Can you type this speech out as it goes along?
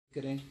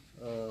करें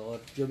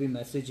और जो भी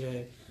मैसेज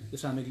है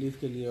इस्लामिक लीग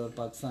के लिए और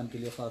पाकिस्तान के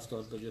लिए ख़ास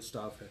तौर पर जो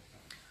स्टाफ है,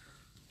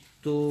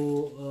 तो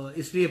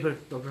इसलिए फिर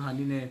डॉक्टर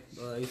हानी ने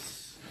इस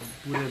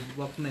पूरे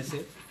वक्त में से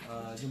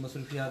जो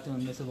मसरूफियात हैं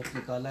उनमें से वक्त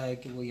निकाला है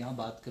कि वो यहाँ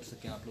बात कर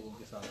सकें आप लोगों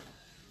के साथ।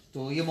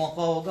 तो ये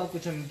मौका होगा,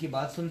 कुछ हम इनकी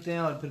बात सुनते हैं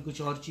और फिर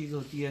कुछ और चीज़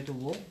होती है तो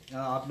वो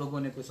आप लोगों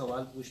ने कोई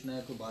सवाल पूछना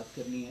है, कोई बात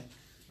करनी है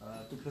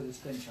तो फिर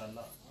इसका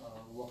इंशाल्लाह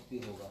वक्त भी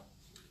होगा।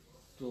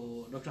 So,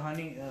 Dr.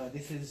 Hani,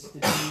 this is the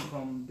team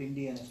from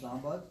Pindi and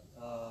Islamabad.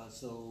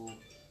 So,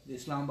 the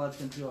Islamabad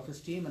country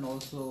office team and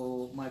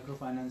also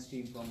microfinance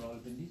team from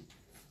Rawalpindi.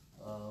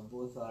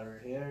 Both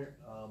are here.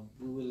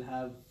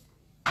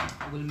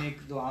 We'll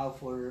make dua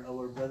for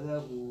our brother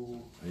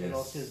who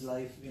lost his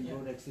life in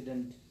road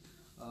accident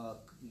a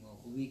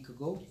week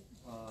ago.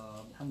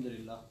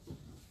 Alhamdulillah,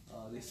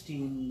 this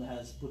team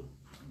has put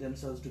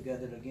themselves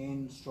together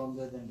again,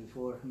 stronger than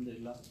before.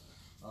 Alhamdulillah.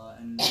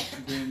 And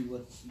doing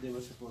what they were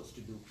supposed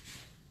to do.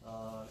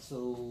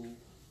 So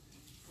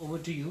over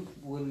to you.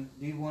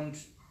 Do you want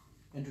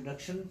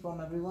introduction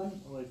from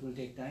everyone or it will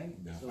take time?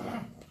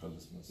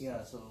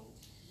 So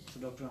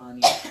Dr.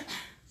 Hani.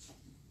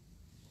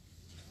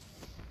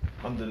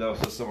 Alhamdulillah,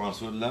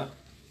 Rasulullah.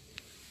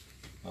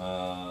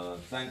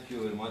 Thank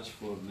you very much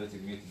for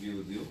letting me be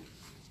with you,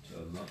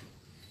 inshallah.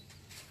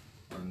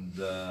 And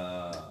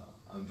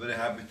I'm very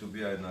happy to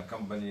be in a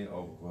company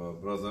of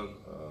brother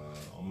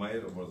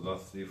Umair over the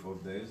last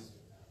 3-4 days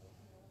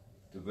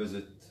to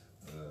visit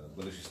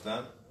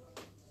Balochistan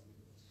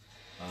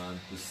and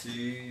to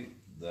see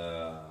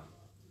the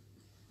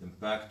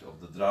impact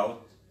of the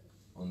drought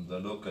on the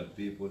local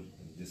people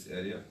in this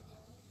area,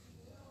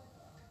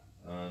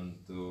 and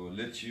to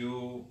let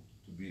you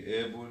to be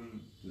able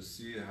to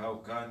see how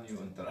can you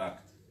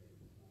interact.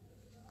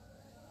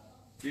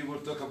 People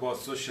talk about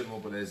social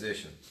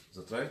mobilization, is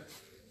that right?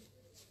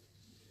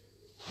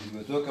 When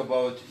we talk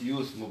about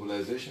youth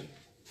mobilization,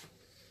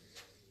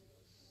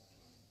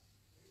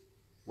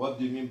 what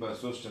do you mean by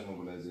social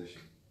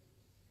mobilization?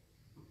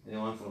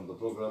 Anyone from the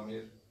program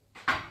here?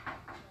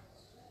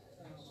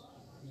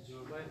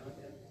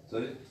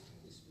 Sorry?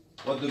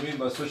 What do you mean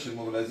by social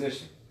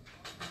mobilization?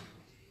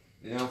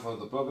 Anyone from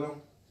the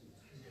program?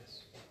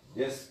 Yes.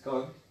 Yes, go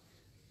on.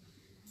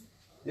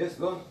 Yes,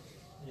 go on.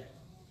 Yeah.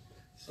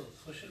 So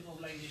social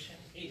mobilization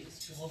is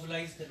to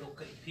mobilize the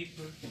local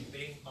people to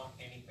bring on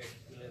any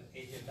particular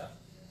agenda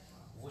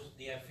which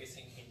they are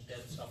facing in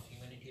terms of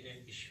humanitarian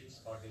issues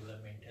or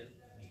developmental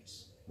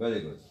needs.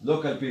 Very good.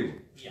 Local people.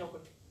 Yeah.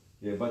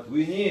 Yeah, but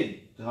we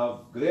need to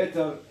have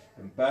greater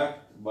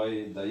impact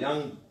by the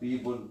young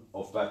people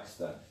of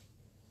Pakistan.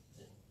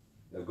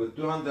 They've got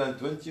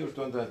 220 or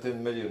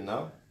 210 million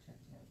now.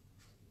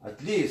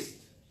 At least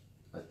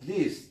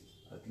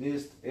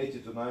 80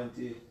 to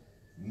 90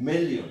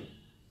 million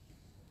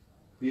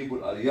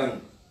people are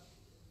young.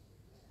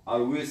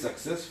 Are we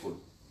successful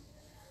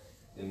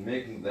in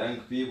making the young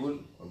people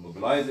or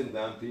mobilizing the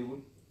young people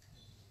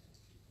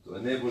to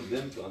enable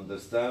them to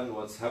understand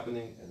what's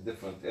happening in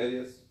different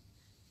areas?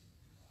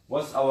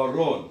 What's our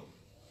role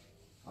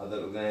as an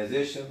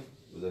organization,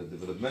 whether a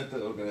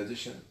developmental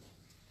organization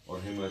or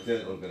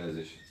humanitarian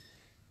organization?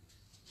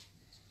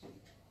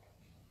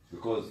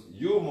 Because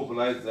you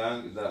mobilize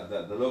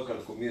the local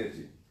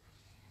community,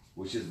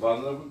 which is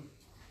vulnerable,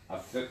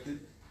 affected,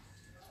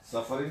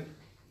 suffering,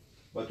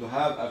 but to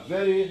have a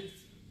very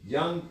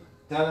young,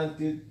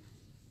 talented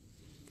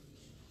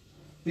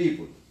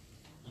people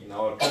in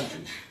our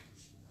country.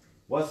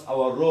 What's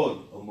our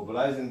role of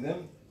mobilizing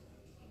them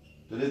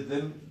to let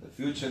them the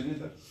future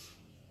leaders,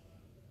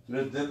 to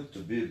let them to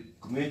be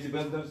community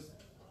builders,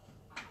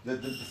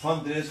 let them to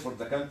fundraise for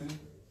the country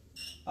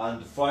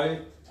and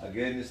fight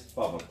against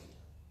poverty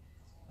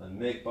and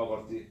make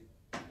poverty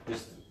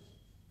history.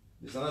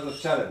 It's another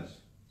challenge.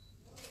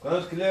 We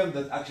cannot claim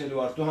that actually we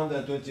are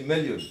 220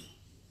 million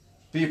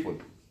people,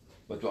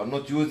 but we are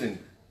not using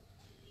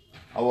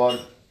our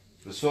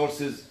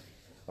resources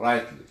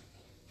rightly,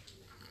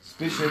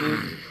 especially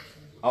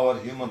our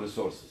human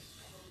resources.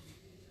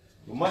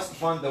 We must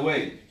find a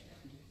way.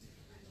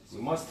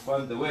 We must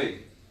find a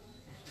way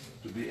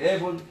to be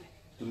able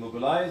to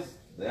mobilize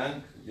the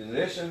young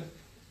generation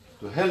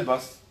to help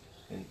us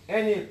in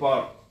any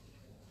part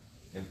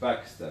in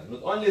Pakistan.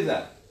 Not only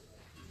that,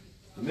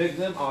 to make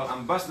them our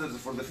ambassadors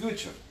for the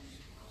future.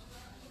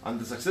 And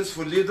the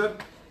successful leader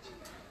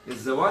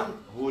is the one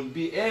who will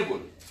be able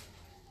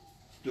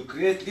to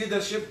create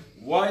leadership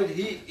while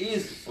he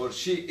is or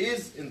she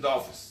is in the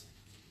office.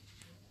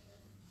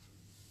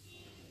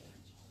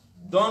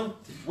 Don't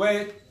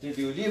wait till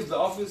you leave the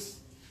office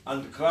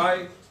and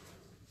cry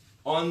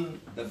on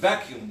the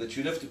vacuum that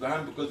you left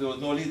behind because there was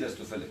no leaders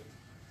to fill it.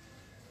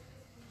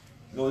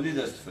 No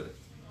leaders to fill it.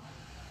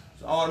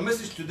 So our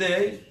message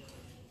today,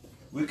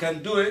 we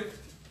can do it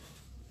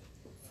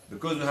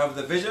because we have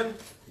the vision,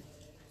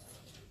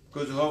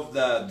 because we have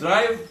the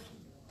drive,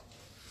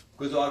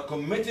 because we are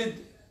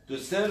committed to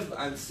serve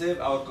and save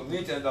our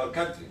community and our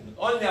country.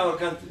 Not only our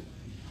country,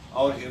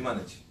 our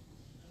humanity.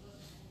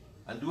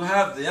 And we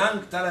have the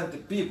young,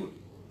 talented people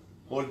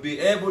who will be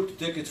able to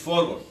take it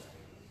forward.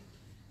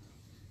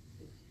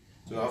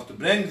 So you have to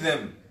bring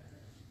them,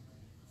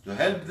 to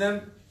help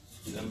them,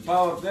 to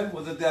empower them,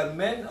 whether they are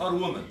men or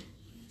women.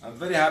 I'm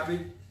very happy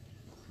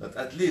that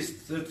at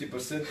least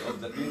 30% of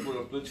the people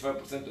or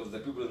 25% of the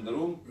people in the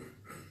room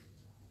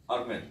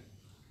are men.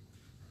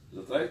 Is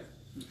that right?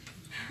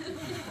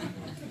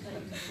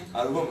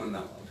 Are women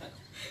now.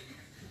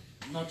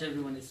 Not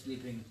everyone is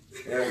sleeping.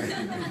 Yeah,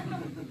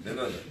 they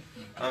know that.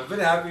 I'm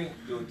very happy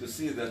to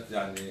see that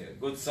a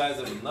good size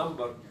of a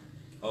number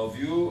of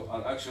you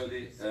are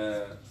actually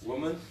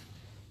women,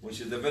 which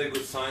is a very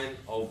good sign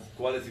of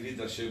quality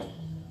leadership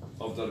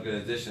of the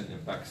organization in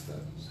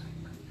Pakistan.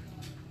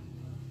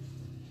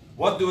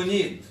 What do we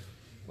need?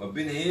 We've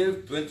been here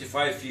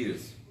 25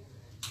 years,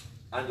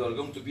 and we're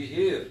going to be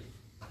here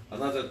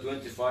another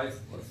 25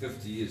 or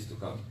 50 years to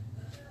come.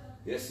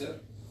 Yes, sir?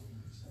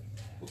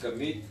 We can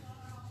meet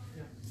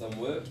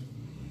somewhere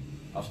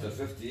after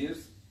 50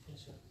 years,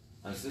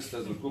 and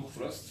sisters will cook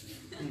for us,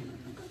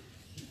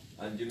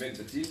 and you make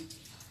the tea,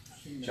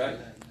 chai.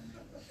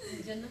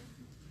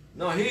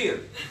 No, here.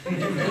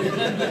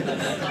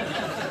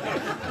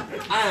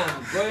 I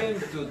am going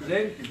to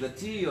drink the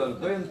tea you're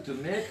going to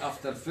make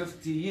after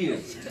 50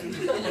 years.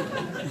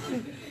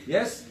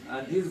 Yes?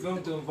 And he's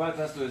going to invite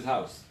us to his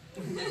house.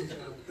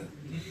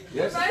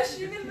 Yes? Why is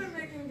she never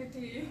making the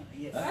tea?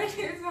 At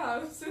his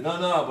house.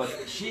 No,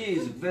 but she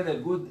is very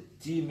good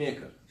tea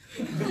maker.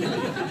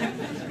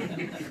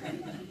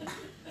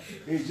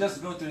 He's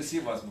just going to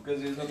receive us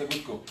because he's not a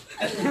good cook.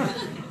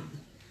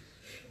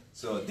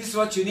 So this is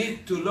what you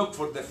need to look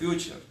for the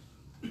future.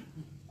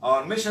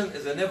 Our mission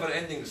is a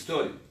never-ending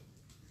story.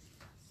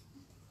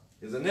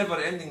 It's a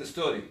never-ending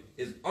story.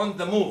 It's on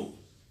the move.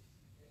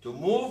 To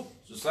move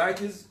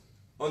societies,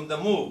 on the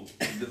move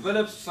to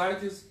develop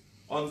societies,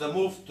 on the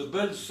move to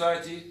build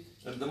society,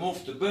 on the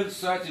move to build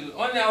society with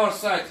only our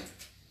society.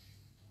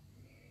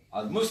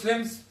 As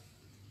Muslims,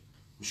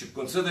 we should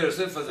consider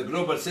yourself as a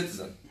global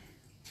citizen.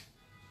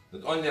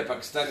 Not only a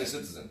Pakistani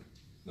citizen,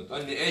 not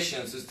only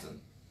Asian citizen.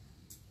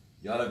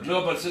 You are a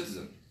global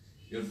citizen.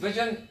 Your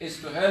vision is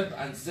to help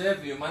and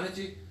save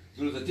humanity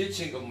through the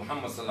teaching of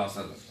Muhammad sallallahu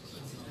alaihi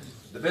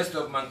wasallam. The best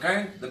of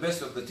mankind, the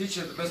best of the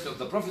teacher, the best of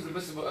the prophet, the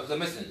best of the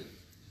messenger.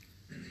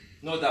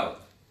 No doubt.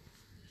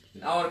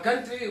 In our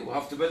country, we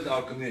have to build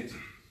our community.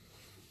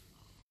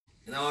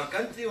 In our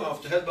country, we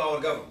have to help our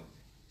government.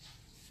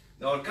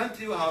 In our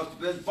country, we have to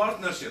build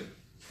partnership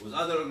with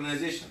other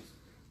organizations.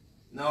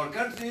 In our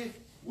country,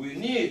 we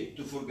need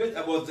to forget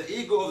about the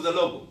ego of the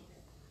logo.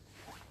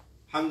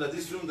 Alhamdulillah,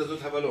 this room does not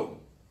have a logo.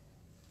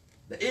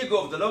 The ego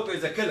of the logo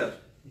is a killer.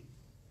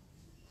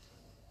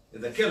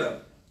 It's a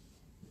killer.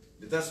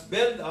 Let us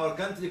build our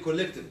country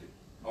collectively,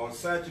 our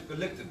society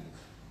collectively,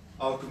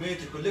 our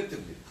community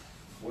collectively.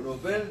 When we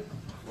build,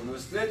 when we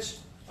stretch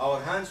our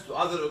hands to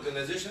other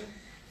organizations,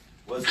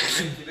 whether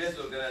community-based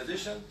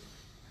organization,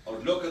 or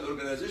local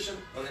organization,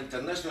 or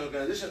international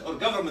organization, or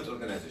government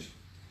organization.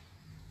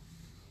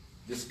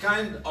 This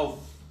kind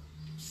of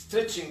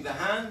stretching the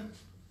hand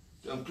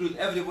to include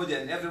everybody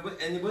and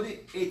anybody,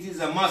 it is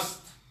a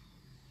must.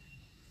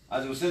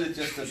 As we said it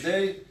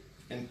yesterday,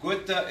 in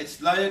Quetta, it's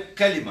like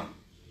kalima.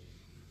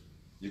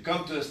 You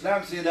come to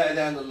Islam, say La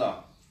ilaha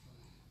illallah.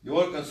 You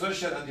work in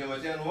social and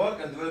humanitarian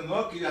work and development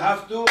work, you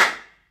have to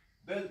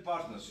build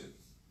partnerships.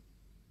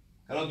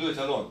 Cannot do it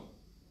alone.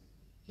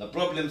 The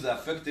problems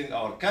affecting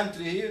our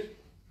country here,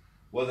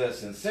 whether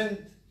it's in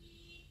Sindh,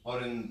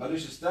 or in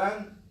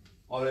Balochistan,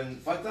 or in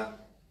Fatah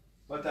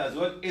as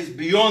well, is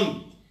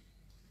beyond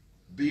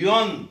the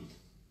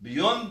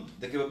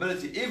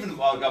capability even of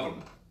our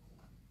government.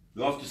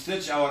 We have to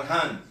stretch our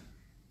hand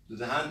to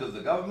the hand of the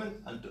government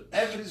and to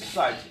every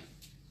society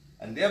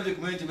and every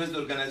community-based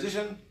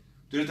organization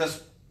to let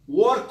us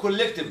work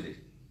collectively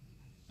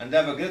and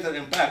have a greater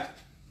impact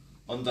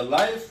on the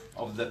life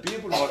of the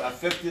people who are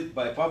affected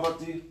by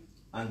poverty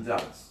and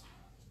drugs.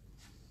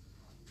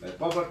 By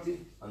poverty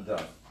and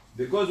drugs.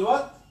 Because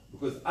what?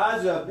 Because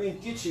as you have been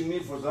teaching me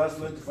for the last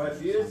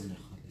 25 years,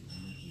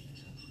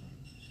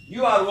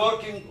 you are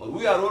working, or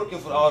we are working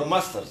for our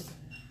masters.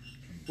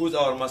 Who's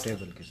our master?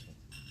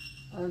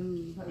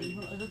 I'm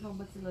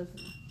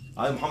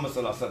Muhammad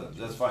sallallahu alaihi wasallam.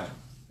 That's fine.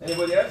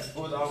 Anybody else?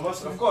 Who's our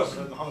master? Of course,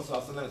 Muhammad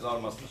sallallahu alaihi wasallam is our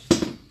master.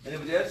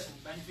 Anybody else?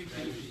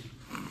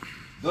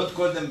 Don't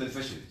call them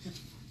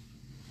beneficiaries.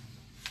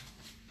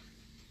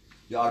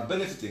 You are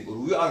benefiting, or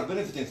we are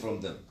benefiting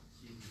from them.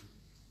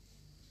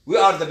 We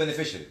are the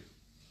beneficiary.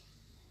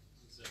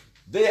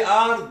 They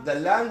are the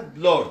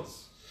landlords.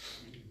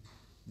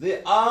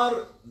 They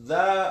are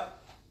the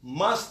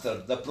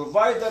master, the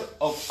provider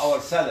of our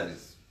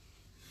salaries.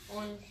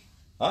 Owner.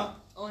 Huh?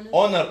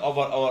 Owner of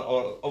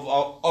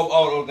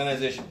our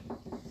organization.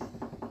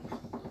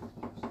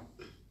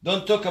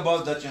 Don't talk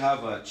about that you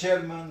have a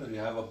chairman, or you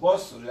have a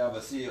boss, or you have a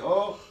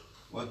CEO.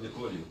 What do they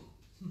call you?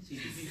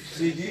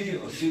 CD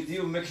or CD,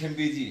 you make him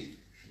BD.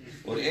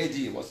 Or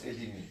AD, what's AD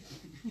mean?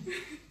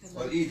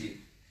 Or ED?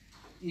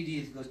 ED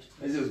is good.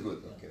 ED is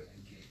good, okay.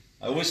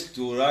 I wish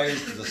to rise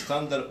to the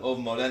standard of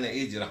Maulana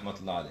Eidi,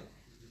 rahmatullah alayh.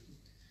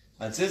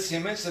 And since he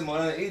mentioned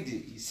Maulana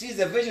Eidi, you see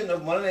the vision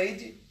of Maulana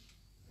Eidi?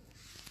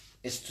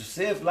 is to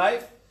save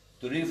life,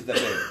 to relieve the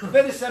pain.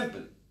 Very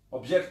simple,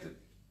 objective.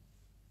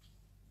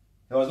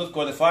 He was not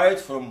qualified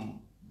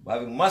from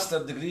having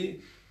master's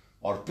degree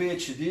or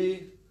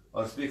PhD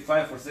or speak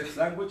 5 or 6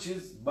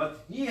 languages,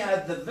 but he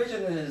had the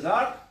vision in his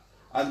heart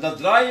and the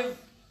drive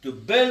to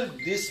build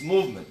this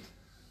movement,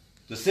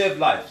 to save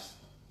lives.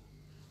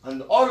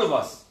 And all of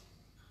us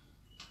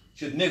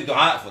should make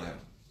dua for him.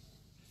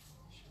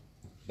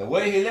 The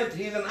way he lived,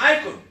 he is an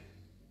icon.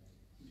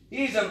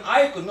 He is an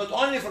icon not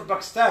only for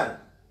Pakistan,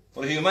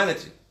 for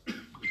humanity.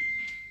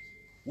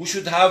 We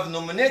should have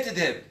nominated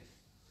him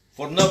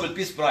for Nobel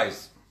Peace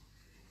Prize.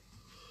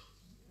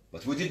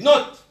 But we did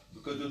not,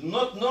 because we do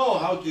not know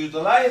how to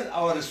utilize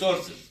our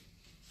resources,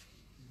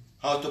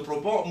 how to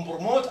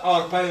promote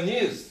our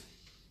pioneers,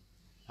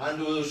 and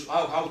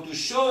how to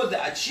show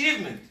the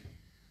achievement,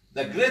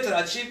 the greater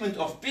achievement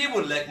of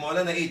people like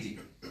Maulana Idi.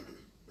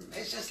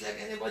 It's just like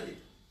anybody.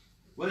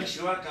 Wearing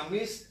Shalwar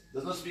Kameez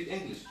does not speak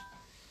English.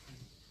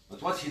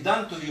 But what he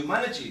done to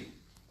humanity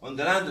on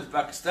the land of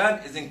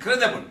Pakistan is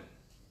incredible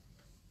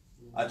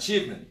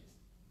achievement.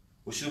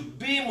 We should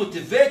be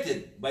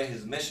motivated by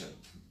his mission,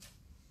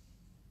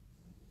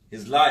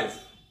 his life,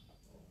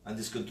 and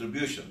his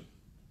contribution.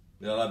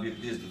 May Allah be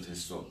pleased with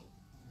his soul.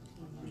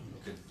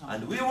 Okay.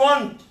 And we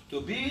want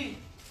to be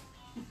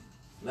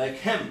like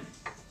him.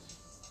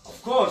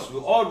 Of course, we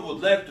all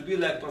would like to be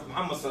like Prophet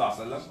Muhammad sallallahu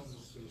alaihi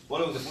wasallam,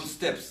 following the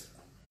footsteps,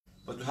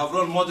 but to have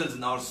role models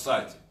in our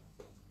society.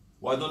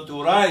 Why don't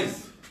we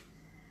rise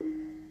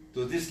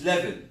to this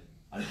level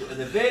and to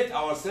elevate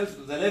ourselves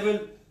to the level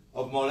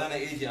of Maulana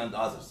Idi and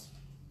others?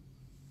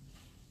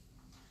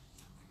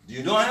 Do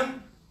you know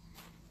him?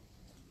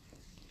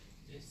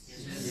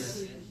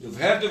 Yes. You've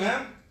heard of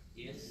him?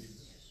 Yes.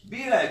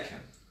 Be like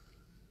him.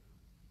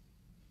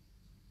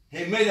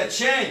 He made a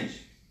change.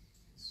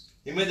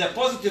 He made a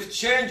positive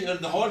change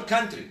in the whole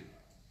country.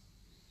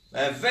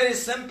 A very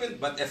simple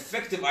but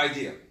effective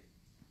idea.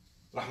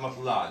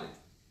 Rahmatullah alayh.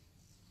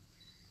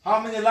 How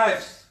many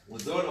lives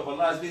with the word of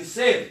Allah has been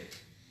saved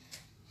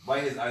by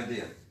his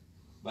idea?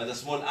 By the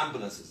small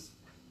ambulances.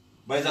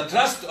 By the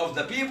trust of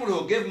the people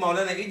who give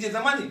Maulana Idi the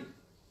money.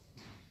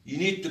 You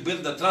need to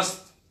build the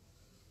trust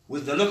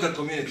with the local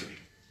community.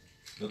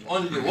 Not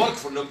only work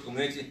for local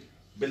community,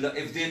 but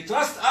if they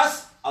trust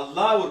us,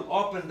 Allah will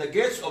open the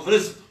gates of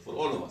rizq for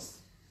all of us.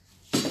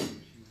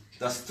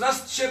 The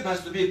trustship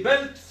has to be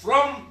built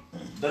from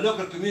the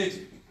local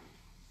community,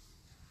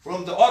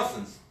 from the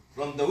orphans,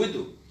 from the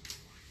widow,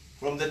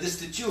 from the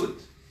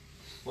destitute,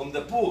 from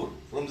the poor,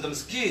 from the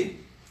miskin.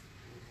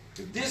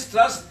 If this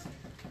trust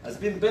has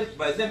been built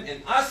by them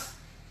in us,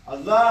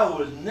 Allah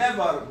will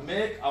never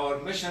make our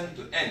mission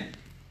to end.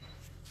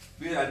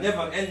 We are a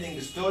never-ending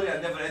story, a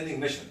never-ending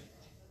mission.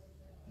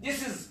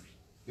 This is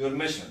your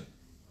mission.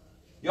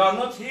 You are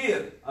not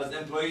here as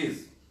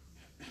employees.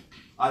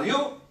 Are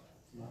you?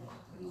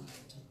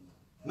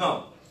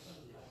 No.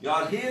 You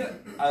are here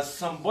as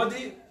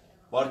somebody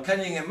who are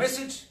carrying a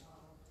message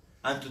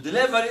and to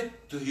deliver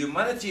it to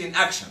humanity in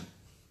action.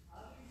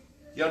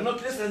 You are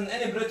not less than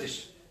any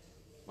British,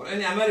 or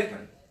any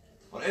American,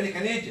 or any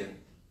Canadian,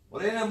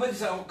 or anybody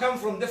who come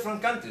from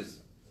different countries.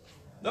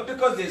 Not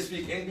because they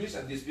speak English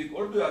and they speak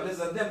Urdu, you are less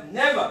than them.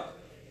 Never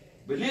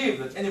believe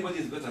that anybody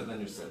is better than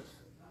yourself.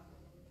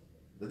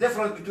 The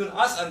difference between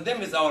us and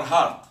them is our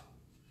heart,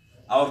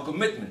 our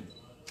commitment,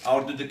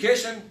 our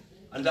dedication,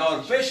 and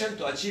our passion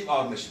to achieve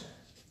our mission.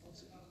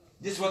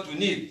 This is what we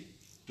need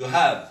to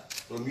have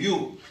from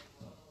you.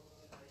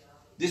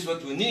 This is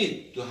what we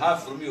need to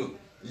have from you.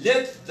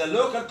 Let the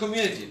local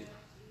community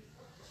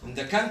in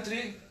the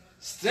country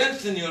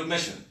strengthen your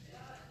mission.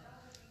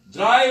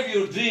 Drive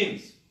your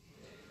dreams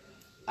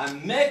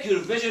and make your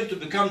vision to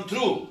become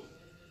true.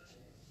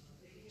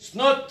 It's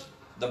not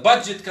the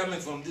budget coming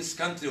from this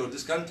country or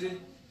this country.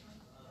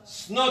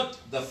 It's not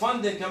the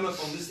funding coming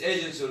from this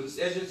agency or this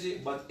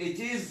agency, but it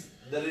is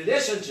the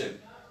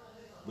relationship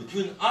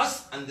between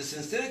us and the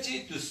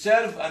sincerity to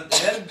serve and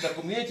help the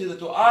community that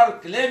we are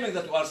claiming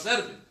that we are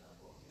serving.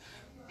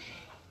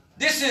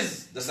 This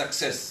is the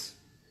success.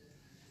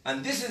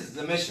 And this is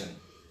the mission.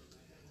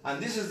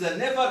 And this is the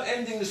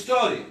never-ending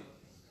story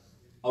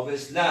of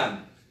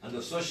Islam and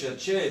of social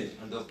change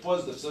and of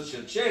positive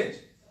social change,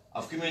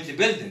 of community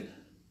building,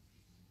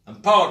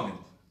 empowerment,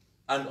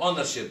 and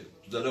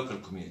ownership to the local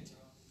community.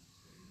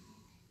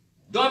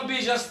 Don't be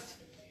just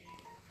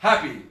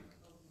happy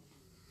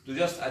to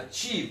just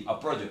achieve a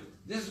project.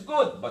 This is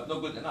good, but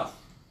not good enough.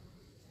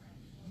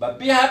 But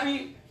be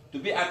happy to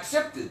be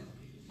accepted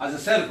as a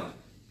servant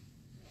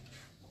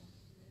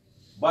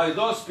by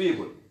those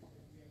people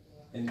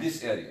in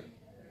this area.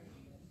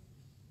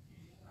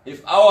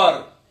 If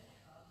our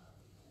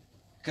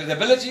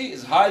credibility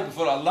is high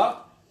before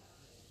Allah,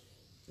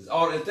 if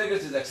our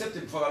integrity is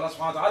accepted before Allah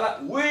subhanahu wa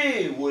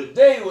ta'ala,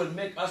 they will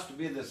make us to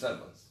be their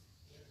servants.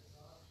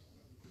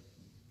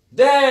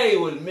 They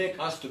will make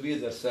us to be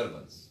their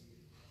servants.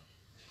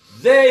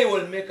 They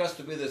will make us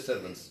to be their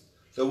servants.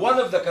 So one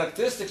of the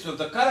characteristics of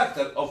the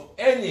character of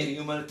any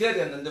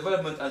humanitarian and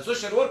development and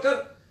social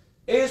worker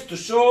is to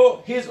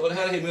show his or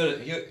her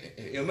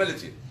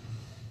humility.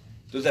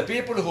 to the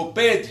people who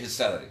paid his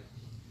salary,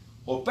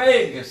 who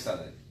paying his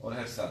salary or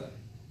her salary.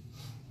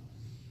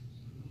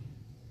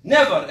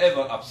 Never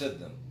ever upset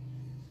them.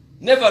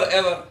 Never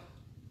ever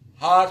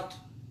hurt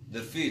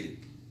their feeling.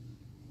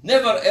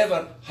 Never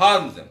ever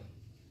harm them.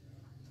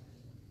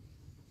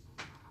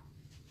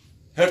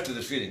 Hurt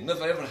their feeling.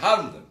 Never ever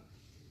harm them.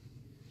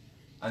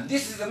 And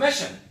this is the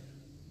mission.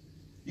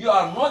 You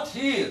are not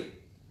here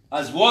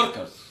as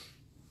workers.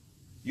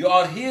 You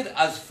are here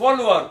as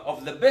follower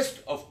of the best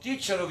of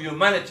teacher of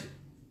humanity.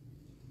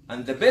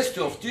 And the best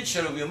of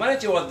teacher of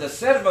humanity was the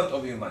servant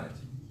of humanity.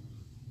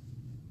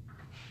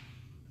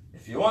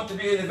 If you want to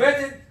be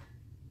elevated,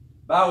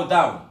 bow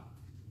down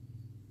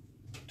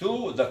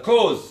to the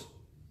cause,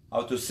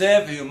 how to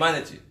save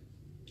humanity,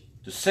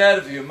 to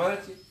serve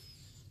humanity,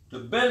 to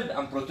build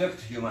and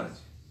protect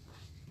humanity.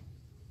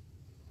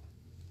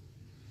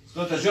 It's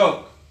not a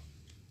joke.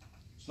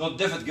 It's not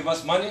David give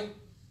us money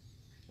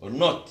or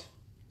not.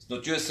 It's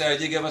not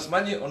USAID give us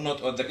money or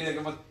not, or the Kenya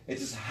give us. It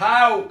is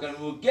how can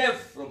we give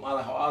from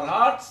our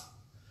hearts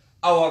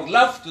our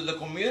love to the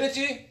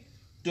community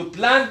to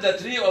plant the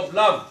tree of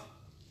love,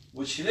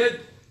 which led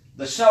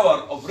the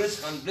shower of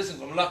rizq and blessing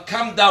from Allah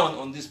come down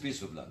on this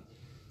piece of land.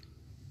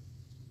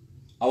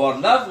 Our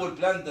love will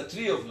plant the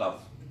tree of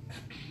love.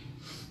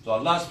 So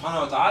Allah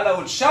subhanahu wa ta'ala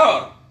will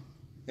shower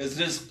His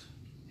rizq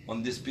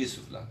on this piece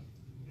of land.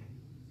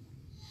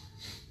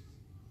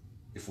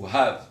 If we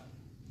have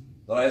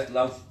the right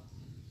love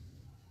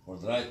for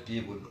the right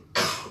people,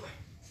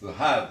 if we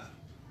have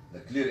the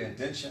clear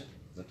intention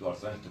that we are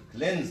trying to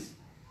cleanse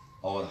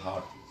our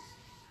heart.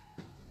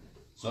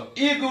 So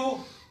ego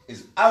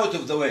is out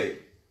of the way.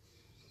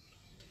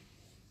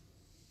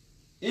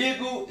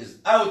 Ego is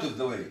out of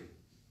the way.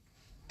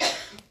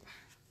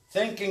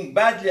 Thinking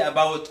badly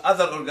about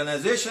other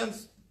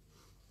organizations,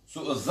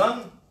 su'u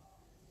zan,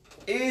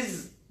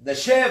 is the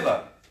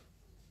shaver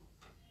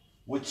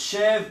which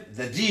shave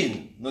the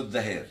deen, not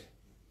the hair.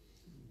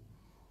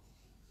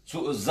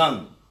 Su'u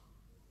zan,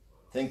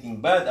 thinking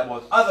bad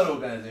about other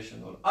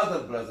organization or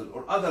other brother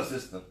or other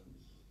sister,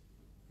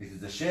 it is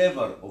the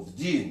shaver of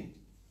deen,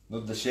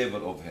 not the shaver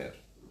of hair.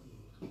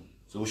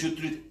 So we should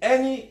treat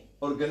any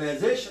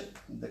organization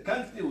in the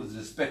country with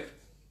respect.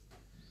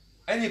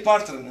 Any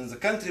partner in the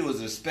country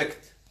with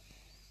respect.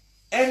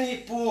 Any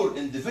poor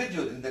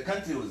individual in the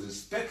country with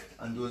respect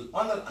and with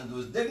honor and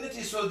with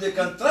dignity, so they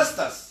can trust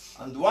us.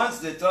 And once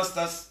they trust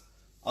us,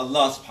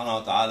 Allah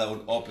subhanahu wa ta'ala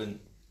will open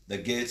the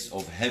gates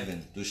of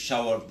heaven to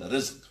shower the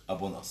rizq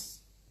upon us.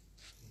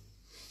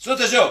 It's not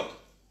a joke.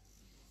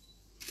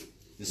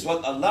 This is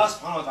what Allah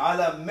subhanahu wa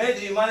ta'ala made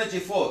humanity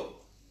for.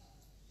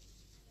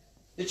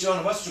 Each one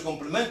of us to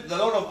complement the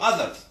Lord of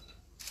others.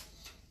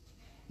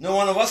 No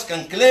one of us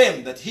can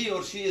claim that he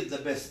or she is the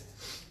best.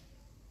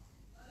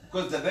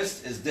 Because the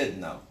best is dead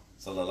now.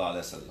 Sallallahu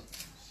alayhi wa sallam.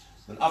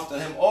 And after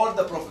him, all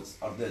the prophets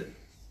are dead.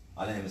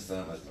 Alayhim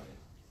as-salam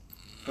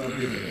ajma'in. Cannot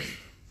be the best.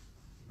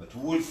 But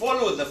we will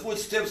follow the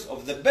footsteps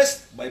of the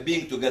best by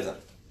being together.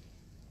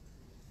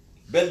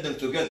 Building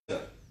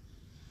together.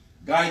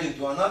 Guiding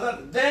to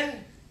another.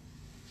 Then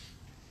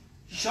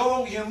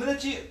showing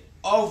humility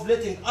of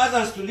letting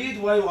others to lead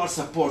while you are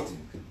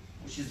supporting.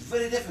 Which is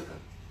very difficult.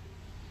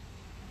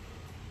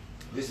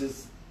 This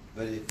is a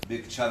very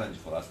big challenge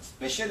for us,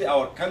 especially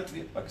our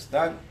country,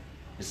 Pakistan,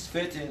 is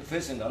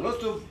facing a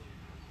lot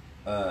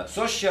of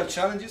social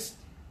challenges,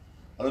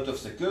 a lot of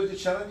security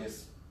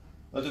challenges,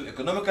 a lot of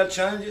economical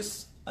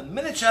challenges, and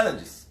many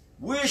challenges.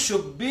 We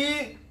should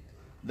be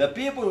the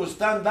people who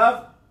stand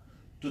up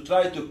to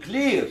try to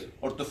clear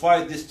or to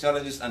fight these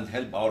challenges and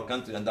help our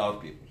country and our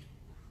people.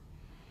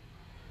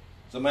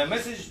 So my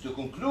message to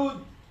conclude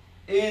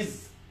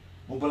is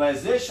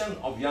mobilization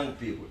of young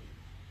people.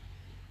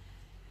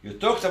 You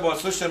talked about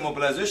social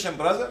mobilization,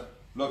 brother,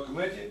 block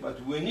committee,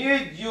 but we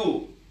need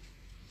you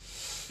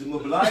to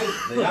mobilize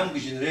the young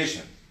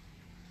generation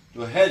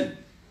to help,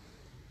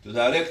 to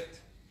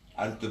direct,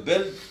 and to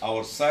build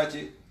our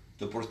society,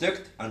 to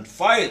protect and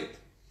fight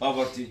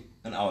poverty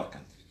in our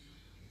country.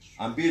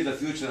 And be the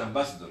future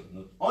ambassador,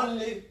 not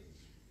only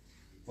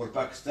for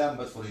Pakistan,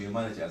 but for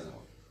humanity as a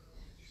whole.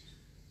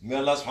 May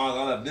Allah subhanahu wa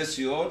ta'ala bless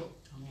you all.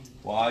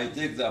 Well, I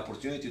take the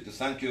opportunity to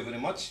thank you very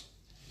much.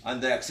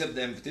 And I accept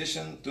the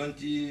invitation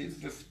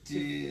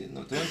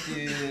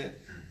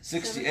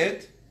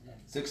 68.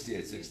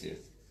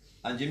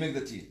 And you make the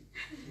tea.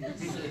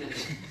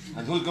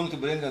 And who's going to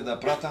bring the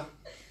prata?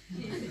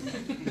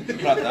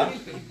 Prata.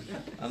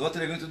 And what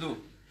are you going to do?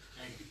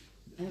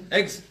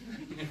 Eggs.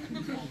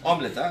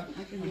 Omelette, huh?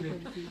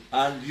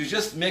 And you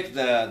just make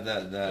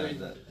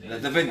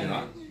the venue,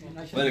 huh?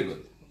 Very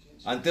good.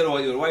 And tell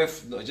your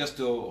wife just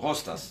to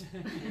host us.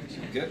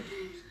 Okay?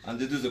 And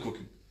they do the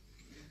cooking.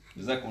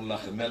 جزاكم الله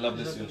خير. May Allah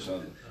bless you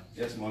inshallah.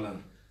 Yes,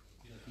 Maulana.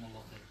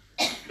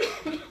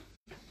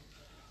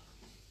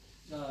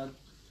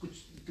 कुछ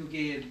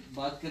क्योंकि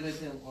बात कर रहे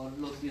थे और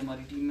लोग भी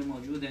हमारी टीम में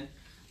मौजूद हैं,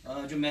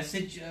 जो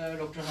मैसेज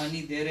डॉक्टर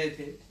हानी दे रहे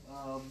थे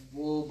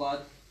वो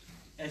बात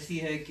ऐसी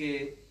है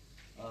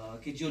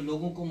कि जो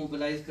लोगों को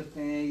मोबिलाइज करते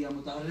हैं या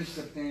मुतहर्रिक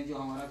करते हैं, जो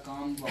हमारा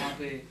काम वहाँ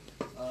पे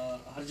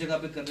हर जगह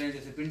पे कर रहे हैं,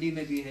 जैसे पिंडी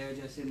में भी है,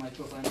 जैसे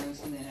माइक्रो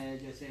फाइनेंस में है,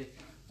 जैसे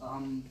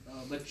हम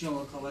बच्चों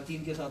और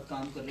ख़वातीन के साथ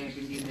काम कर रहे हैं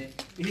पिंडी में।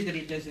 इसी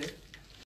तरीके से